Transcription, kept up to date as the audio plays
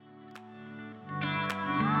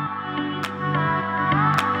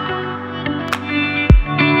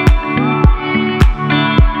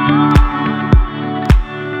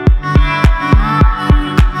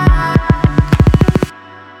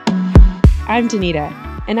I'm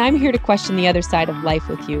Danita, and I'm here to question the other side of life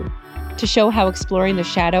with you, to show how exploring the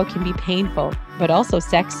shadow can be painful, but also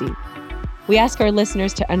sexy. We ask our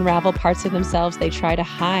listeners to unravel parts of themselves they try to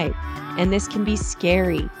hide, and this can be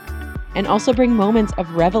scary, and also bring moments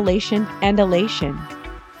of revelation and elation.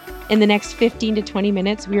 In the next 15 to 20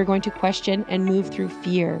 minutes, we are going to question and move through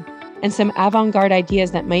fear and some avant-garde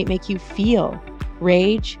ideas that might make you feel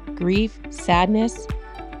rage, grief, sadness,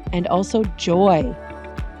 and also joy.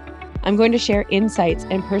 I'm going to share insights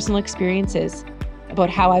and personal experiences about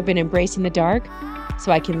how I've been embracing the dark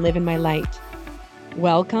so I can live in my light.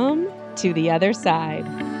 Welcome to the other side.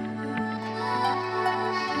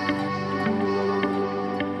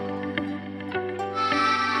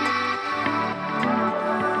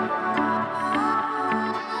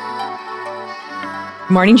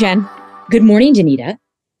 Morning, Jen. Good morning, Danita.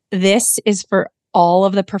 This is for all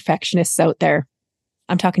of the perfectionists out there.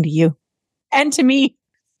 I'm talking to you and to me.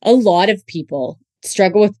 A lot of people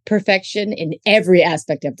struggle with perfection in every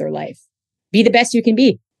aspect of their life. Be the best you can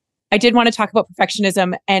be. I did want to talk about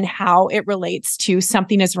perfectionism and how it relates to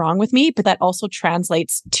something is wrong with me, but that also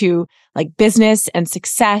translates to like business and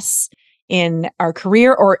success in our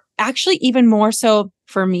career, or actually even more so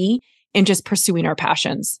for me in just pursuing our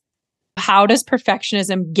passions. How does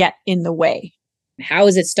perfectionism get in the way? How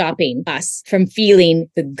is it stopping us from feeling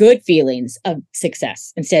the good feelings of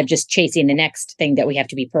success instead of just chasing the next thing that we have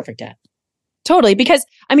to be perfect at? Totally. Because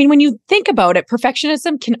when you think about it,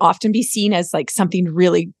 perfectionism can often be seen as like something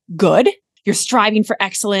really good. You're striving for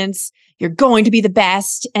excellence. You're going to be the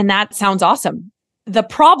best. And that sounds awesome. The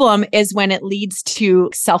problem is when it leads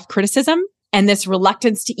to self-criticism and this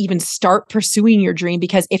reluctance to even start pursuing your dream,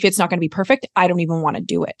 because if it's not going to be perfect, I don't even want to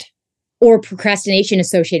do it. Or procrastination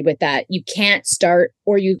associated with that. You can't start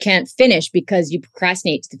or you can't finish because you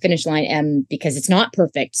procrastinate to the finish line and because it's not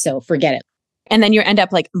perfect. So forget it. And then you end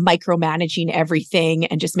up like micromanaging everything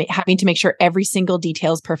and just having to make sure every single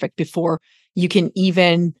detail is perfect before you can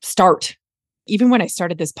even start. Even when I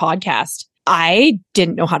started this podcast, I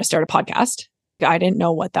didn't know how to start a podcast. I didn't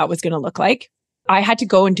know what that was going to look like. I had to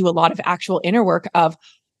go and do a lot of actual inner work of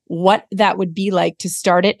what that would be like to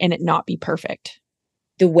start it and it not be perfect.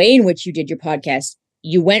 The way in which you did your podcast,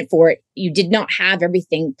 you went for it. You did not have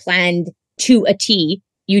everything planned to a T.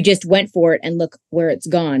 You just went for it and look where it's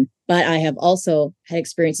gone. But I have also had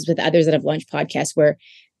experiences with others that have launched podcasts where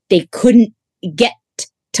they couldn't get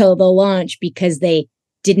to the launch because they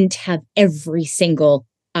didn't have every single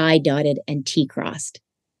I dotted and T crossed.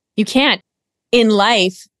 You can't. In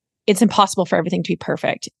life, it's impossible for everything to be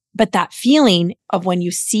perfect. But that feeling of when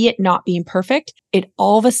you see it not being perfect, it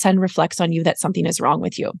all of a sudden reflects on you that something is wrong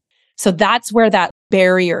with you. So that's where that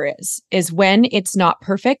barrier is when it's not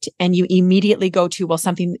perfect and you immediately go to, well,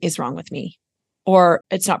 something is wrong with me. Or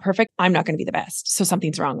it's not perfect, I'm not going to be the best, so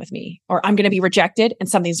something's wrong with me. Or I'm going to be rejected and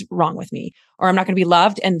something's wrong with me. Or I'm not going to be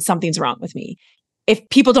loved and something's wrong with me. If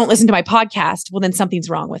people don't listen to my podcast, well, then something's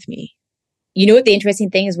wrong with me. You know what the interesting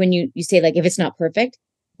thing is when you say like, if it's not perfect,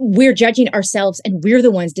 we're judging ourselves and we're the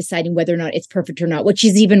ones deciding whether or not it's perfect or not, which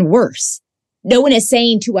is even worse. No one is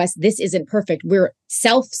saying to us, this isn't perfect. We're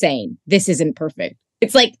self-saying this isn't perfect.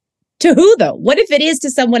 It's like, to who though? What if it is to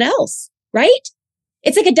someone else, right?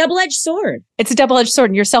 It's like a double-edged sword. It's a double-edged sword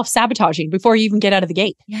and you're self-sabotaging before you even get out of the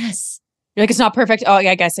gate. Yes. You're like, it's not perfect. Oh,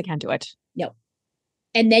 yeah, I guess I can't do it. No.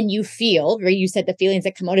 And then you feel, right? You said the feelings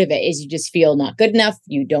that come out of it is you just feel not good enough.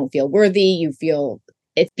 You don't feel worthy.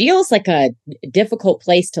 It feels like a difficult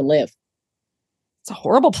place to live. It's a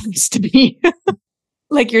horrible place to be.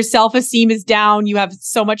 Like your self-esteem is down. You have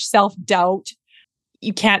so much self-doubt.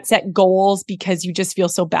 You can't set goals because you just feel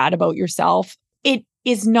so bad about yourself. It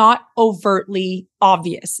is not overtly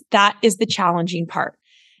obvious. That is the challenging part.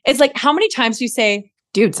 It's like, how many times do you say,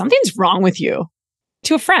 dude, something's wrong with you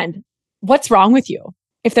to a friend? What's wrong with you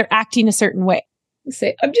if they're acting a certain way?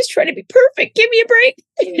 Say, I'm just trying to be perfect. Give me a break.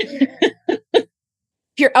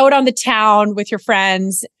 If you're out on the town with your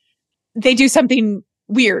friends, they do something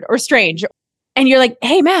weird or strange. And you're like,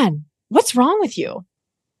 hey man, what's wrong with you?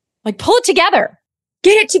 Like, pull it together.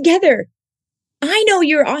 Get it together. I know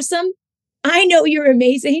you're awesome. I know you're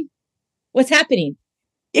amazing. What's happening?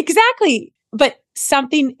 Exactly. But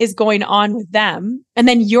something is going on with them. And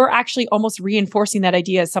then you're actually almost reinforcing that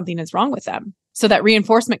idea as something is wrong with them. So that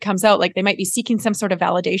reinforcement comes out, like they might be seeking some sort of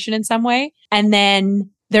validation in some way. And then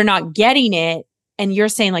they're not getting it. And you're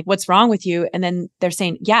saying like, what's wrong with you? And then they're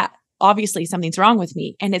saying, yeah, obviously something's wrong with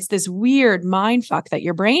me. And it's this weird mind fuck that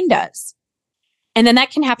your brain does. And then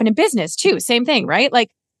that can happen in business too. Same thing, right?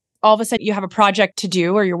 Like all of a sudden you have a project to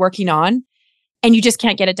do or you're working on and you just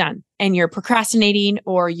can't get it done, and you're procrastinating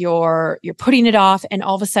or you're putting it off, and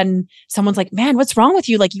all of a sudden someone's like, man, what's wrong with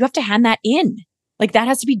you? Like, you have to hand that in. Like, that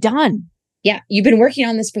has to be done. Yeah. You've been working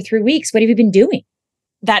on this for 3 weeks. What have you been doing?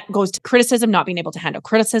 That goes to criticism, not being able to handle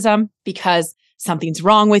criticism because something's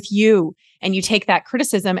wrong with you. And you take that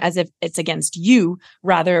criticism as if it's against you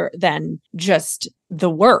rather than just the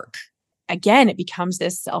work. Again, it becomes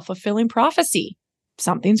this self-fulfilling prophecy.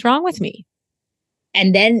 Something's wrong with me.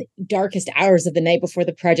 And then darkest hours of the night before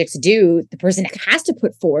the project's due, the person has to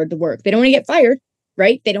put forward the work. They don't want to get fired,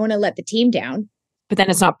 right? They don't want to let the team down. But then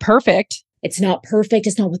it's not perfect. It's not perfect.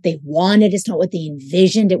 It's not what they wanted. It's not what they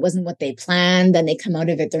envisioned. It wasn't what they planned. Then they come out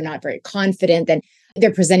of it. They're not very confident. Then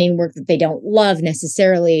they're presenting work that they don't love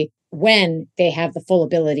necessarily when they have the full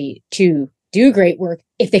ability to do great work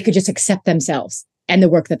if they could just accept themselves and the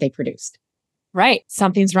work that they produced. Right.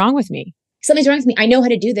 Something's wrong with me. Something's wrong with me. I know how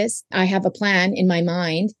to do this. I have a plan in my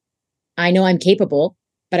mind. I know I'm capable,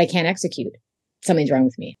 but I can't execute. Something's wrong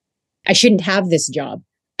with me. I shouldn't have this job.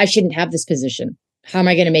 I shouldn't have this position. How am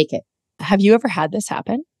I going to make it? Have you ever had this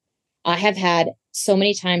happen? I have had so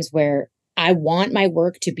many times where I want my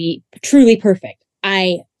work to be truly perfect.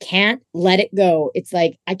 I can't let it go. It's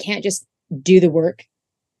like, I can't just do the work.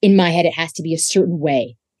 In my head, it has to be a certain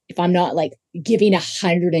way. If I'm not like giving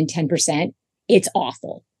 110%, it's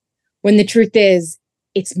awful. When the truth is,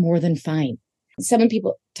 it's more than fine. Some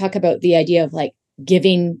people talk about the idea of like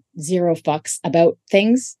giving zero fucks about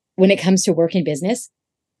things. When it comes to work and business,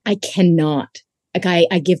 I cannot. Like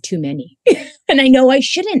I give too many. And I know I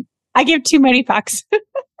shouldn't. I give too many fucks.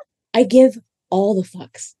 I give all the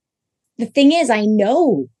fucks. The thing is, I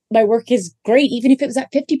know my work is great, even if it was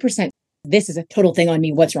at 50%. This is a total thing on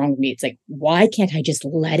me. What's wrong with me? It's like, why can't I just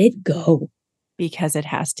let it go? Because it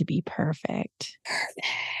has to be perfect.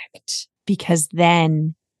 Perfect. Because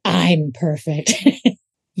then I'm perfect.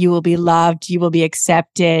 you will be loved. You will be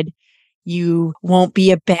accepted. You won't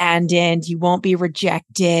be abandoned. You won't be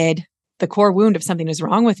rejected. The core wound of something is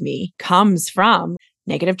wrong with me comes from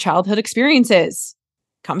negative childhood experiences,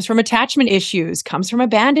 comes from attachment issues, comes from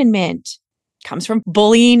abandonment, comes from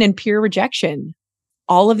bullying and peer rejection.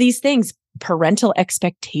 All of these things, parental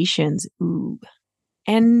expectations,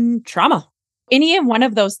 and trauma. Any one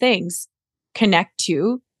of those things connect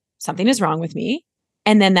to something is wrong with me.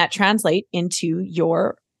 And then that translate into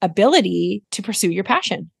your ability to pursue your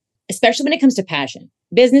passion. Especially when it comes to passion.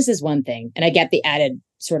 Business is one thing, and I get the added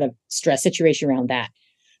sort of stress situation around that.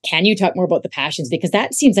 Can you talk more about the passions? Because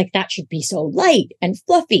that seems like that should be so light and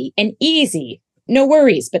fluffy and easy. No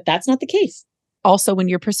worries, but that's not the case. Also, when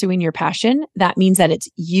you're pursuing your passion, that means that it's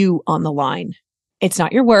you on the line. It's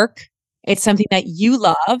not your work. It's something that you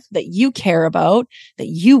love, that you care about, that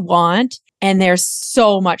you want. And there's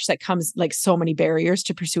so much that comes, like so many barriers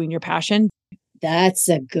to pursuing your passion. That's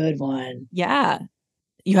a good one. Yeah.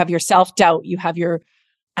 You have your self-doubt. You have your,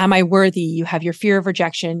 am I worthy? You have your fear of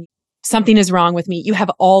rejection. Something is wrong with me. You have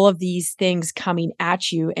all of these things coming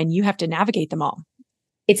at you and you have to navigate them all.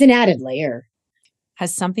 It's an added layer.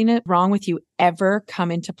 Has something wrong with you ever come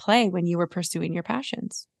into play when you were pursuing your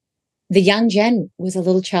passions? The young Jen was a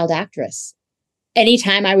little child actress.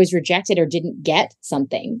 Anytime I was rejected or didn't get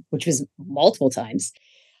something, which was multiple times.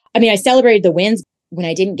 I mean, I celebrated the wins. When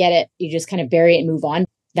I didn't get it, you just kind of bury it and move on.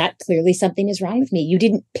 That clearly something is wrong with me. You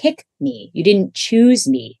didn't pick me. You didn't choose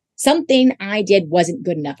me. Something I did wasn't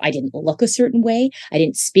good enough. I didn't look a certain way. I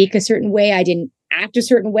didn't speak a certain way. I didn't act a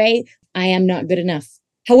certain way. I am not good enough.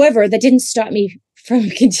 However, that didn't stop me from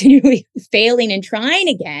continually failing and trying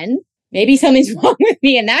again. Maybe something's wrong with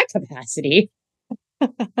me in that capacity.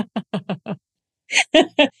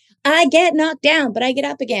 I get knocked down, but I get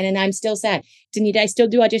up again and I'm still sad. I still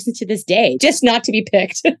do auditions to this day, just not to be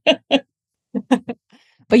picked.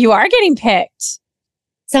 But you are getting picked.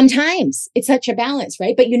 Sometimes it's such a balance,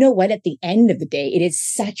 right? But you know what? At the end of the day, it is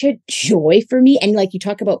such a joy for me. And like you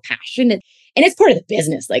talk about passion and it's part of the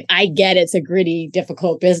business. Like I get it's a gritty,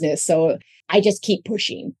 difficult business. So I just keep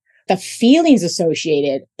pushing. The feelings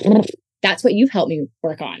associated, that's what you've helped me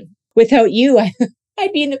work on. Without you,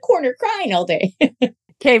 I'd be in the corner crying all day.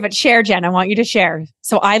 Okay, but share, Jen. I want you to share.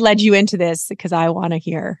 So I led you into this because I want to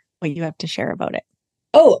hear what you have to share about it.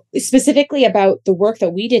 Oh, specifically about the work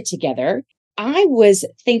that we did together. I was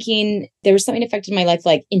thinking there was something affected my life,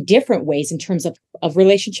 like in different ways in terms of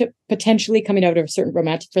relationship, potentially coming out of a certain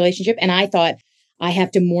romantic relationship. And I thought I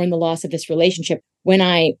have to mourn the loss of this relationship. When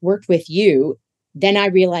I worked with you, then I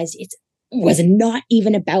realized it was not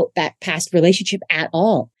even about that past relationship at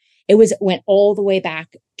all. Went all the way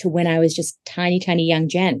back to when I was just tiny, tiny young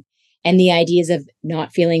Jen. And the ideas of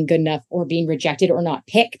not feeling good enough or being rejected or not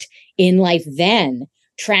picked in life then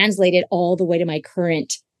translated all the way to my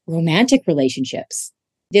current romantic relationships.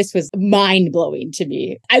 This was mind blowing to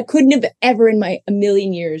me. I couldn't have ever in a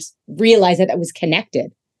million years realized that was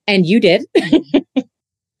connected. And you did.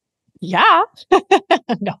 Yeah.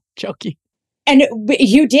 No, joking. And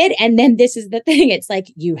you did. And then this is the thing. It's like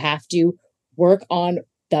you have to work on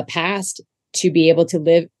the past to be able to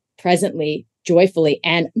live presently, joyfully,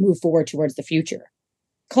 and move forward towards the future.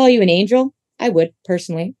 Call you an angel? I would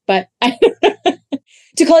personally, but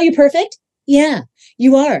to call you perfect? Yeah,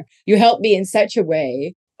 you are. You help me in such a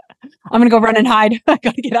way. I'm going to go run and hide. I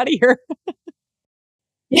got to get out of here.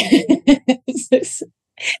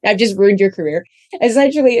 I've just ruined your career.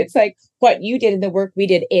 Essentially, it's like what you did and the work we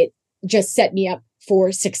did, it just set me up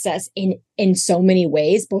for success in so many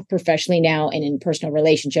ways, both professionally now and in personal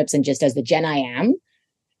relationships and just as the Jen I am.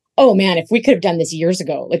 Oh man, if we could have done this years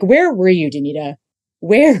ago, like where were you, Danita?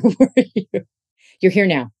 Where were you? You're here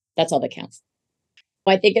now. That's all that counts.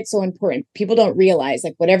 I think it's so important. People don't realize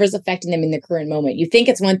like whatever's affecting them in the current moment. You think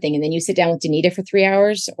it's one thing and then you sit down with Danita for 3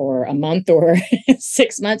 hours or a month or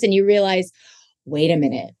 6 months and you realize, wait a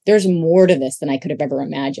minute, there's more to this than I could have ever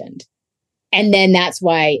imagined. And then that's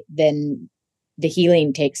why then the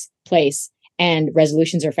healing takes place and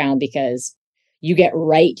resolutions are found because you get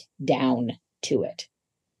right down to it.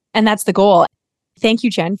 And that's the goal. Thank you,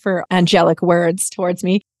 Jen, for angelic words towards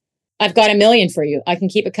me. I've got a million for you. I can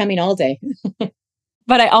keep it coming all day.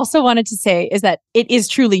 But I also wanted to say is that it is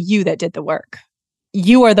truly you that did the work.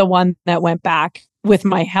 You are the one that went back with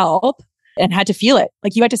my help and had to feel it.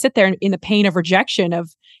 Like you had to sit there in the pain of rejection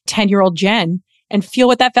of 10-year-old Jen and feel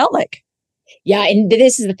what that felt like. Yeah. And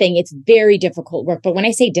this is the thing. It's very difficult work. But when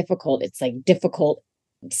I say difficult, it's like difficult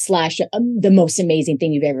 / the most amazing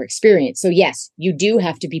thing you've ever experienced. So yes, you do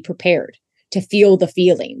have to be prepared to feel the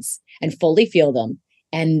feelings and fully feel them.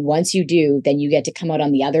 And once you do, then you get to come out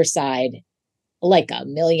on the other side like $1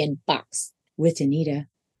 million with Danita.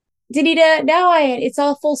 Danita, now it's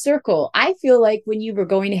all full circle. I feel like when you were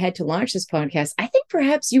going ahead to launch this podcast, I think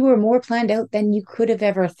perhaps you were more planned out than you could have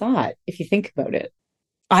ever thought, if you think about it.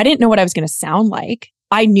 I didn't know what I was going to sound like.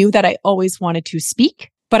 I knew that I always wanted to speak,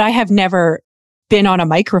 but I have never been on a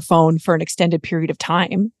microphone for an extended period of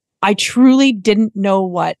time. I truly didn't know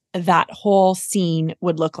what that whole scene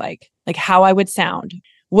would look like how I would sound.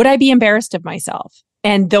 Would I be embarrassed of myself?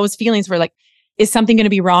 And those feelings were like, is something going to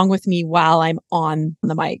be wrong with me while I'm on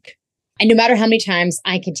the mic? And no matter how many times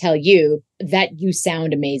I can tell you that you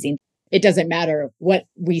sound amazing, it doesn't matter what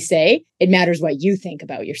we say. It matters what you think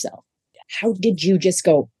about yourself. How did you just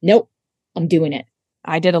go, nope, I'm doing it?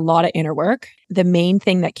 I did a lot of inner work. The main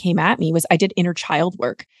thing that came at me was I did inner child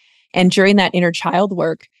work. And during that inner child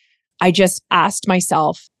work, I just asked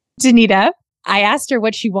myself, Danita, I asked her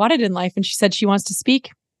what she wanted in life and she said she wants to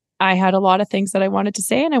speak. I had a lot of things that I wanted to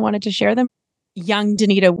say and I wanted to share them. Young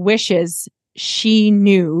Danita wishes she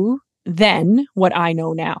knew then what I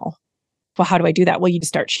know now. Well, how do I do that? Well, you just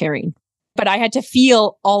start sharing. But I had to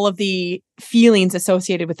feel all of the feelings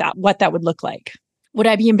associated with that, what that would look like. Would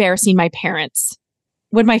I be embarrassing my parents?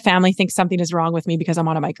 Would my family think something is wrong with me because I'm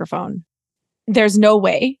on a microphone? There's no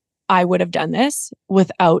way I would have done this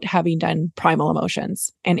without having done primal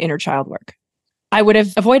emotions and inner child work. I would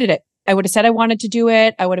have avoided it. I would have said I wanted to do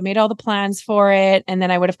it. I would have made all the plans for it. And then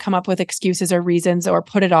I would have come up with excuses or reasons or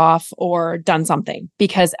put it off or done something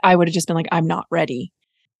because I would have just been like, I'm not ready.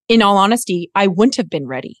 In all honesty, I wouldn't have been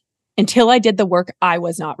ready. Until I did the work, I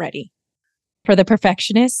was not ready. For the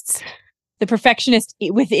perfectionist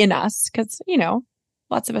within us, because,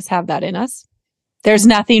 lots of us have that in us. There's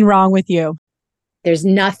nothing wrong with you. There's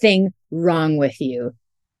nothing wrong with you.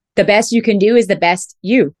 The best you can do is the best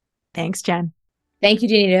you. Thanks, Jen. Thank you,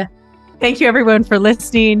 Danita. Thank you, everyone, for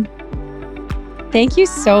listening. Thank you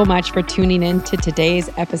so much for tuning in to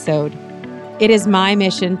today's episode. It is my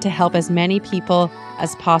mission to help as many people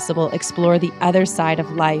as possible explore the other side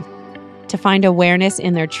of life, to find awareness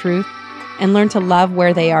in their truth and learn to love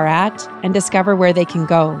where they are at and discover where they can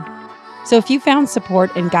go. So if you found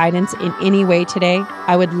support and guidance in any way today,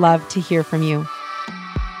 I would love to hear from you.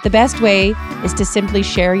 The best way is to simply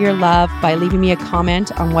share your love by leaving me a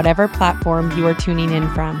comment on whatever platform you are tuning in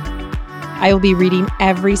from. I will be reading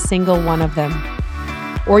every single one of them.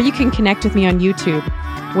 Or you can connect with me on YouTube,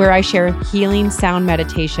 where I share healing sound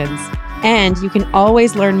meditations. And you can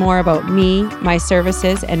always learn more about me, my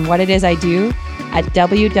services, and what it is I do at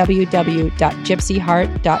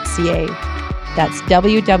www.gypsyheart.ca. That's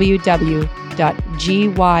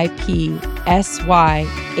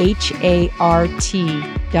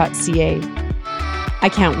www.gypsyhart.ca. I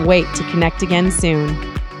can't wait to connect again soon.